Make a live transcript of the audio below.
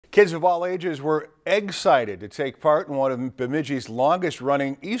Kids of all ages were excited to take part in one of Bemidji's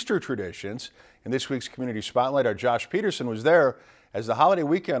longest-running Easter traditions. In this week's Community Spotlight, our Josh Peterson was there as the holiday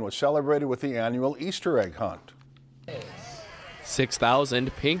weekend was celebrated with the annual Easter egg hunt.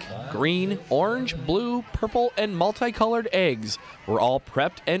 6,000 pink, green, orange, blue, purple, and multicolored eggs were all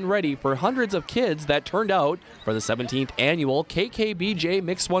prepped and ready for hundreds of kids that turned out for the 17th annual KKBJ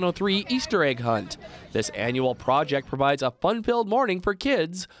Mix 103 Easter egg hunt. This annual project provides a fun-filled morning for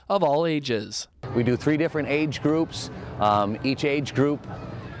kids of all ages. We do 3 different age groups. Each age group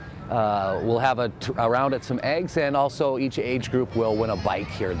will have a round at some eggs, and also each age group will win a bike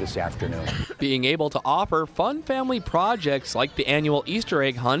here this afternoon. Being able to offer fun family projects like the annual Easter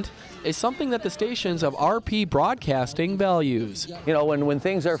egg hunt is something that the stations of RP Broadcasting values. You know, when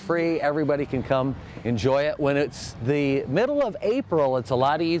things are free, everybody can come enjoy it. When it's the middle of April, it's a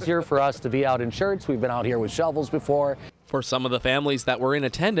lot easier for us to be out in shirts. We've been out here with shovels before. For some of the families that were in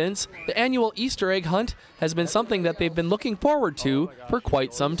attendance, the annual Easter egg hunt has been something that they've been looking forward to for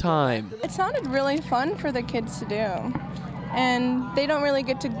quite some time. It sounded really fun for the kids to do, and they don't really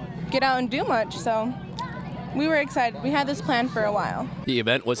get to get out and do much, so we were excited. We had this planned for a while. The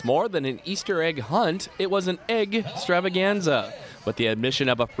event was more than an Easter egg hunt, it was an egg extravaganza. With the admission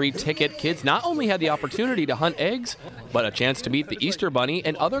of a free ticket, kids not only had the opportunity to hunt eggs, but a chance to meet the Easter Bunny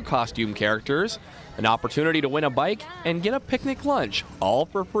and other costume characters, an opportunity to win a bike, and get a picnic lunch, all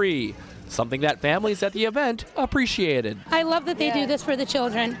for free. Something that families at the event appreciated. I love that they do this for the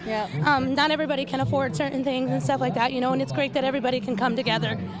children. Not everybody can afford certain things and stuff like that, you know, and it's great that everybody can come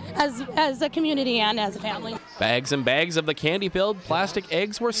together as a community and as a family. Bags and bags of the candy-filled plastic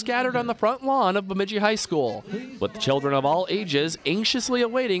eggs were scattered on the front lawn of Bemidji High School, with children of all ages anxiously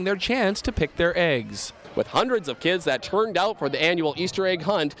awaiting their chance to pick their eggs. With hundreds of kids that turned out for the annual Easter egg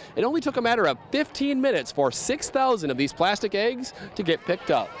hunt, it only took a matter of 15 minutes for 6,000 of these plastic eggs to get picked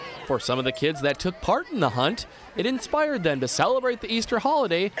up. For some of the kids that took part in the hunt, it inspired them to celebrate the Easter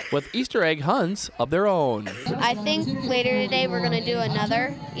holiday with Easter egg hunts of their own. I think later today we're going to do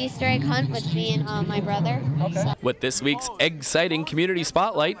another Easter egg hunt with me and my brother. So. With this week's egg-citing Community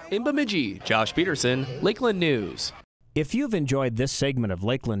Spotlight in Bemidji, Josh Peterson, Lakeland News. If you've enjoyed this segment of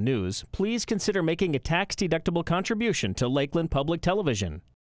Lakeland News, please consider making a tax-deductible contribution to Lakeland Public Television.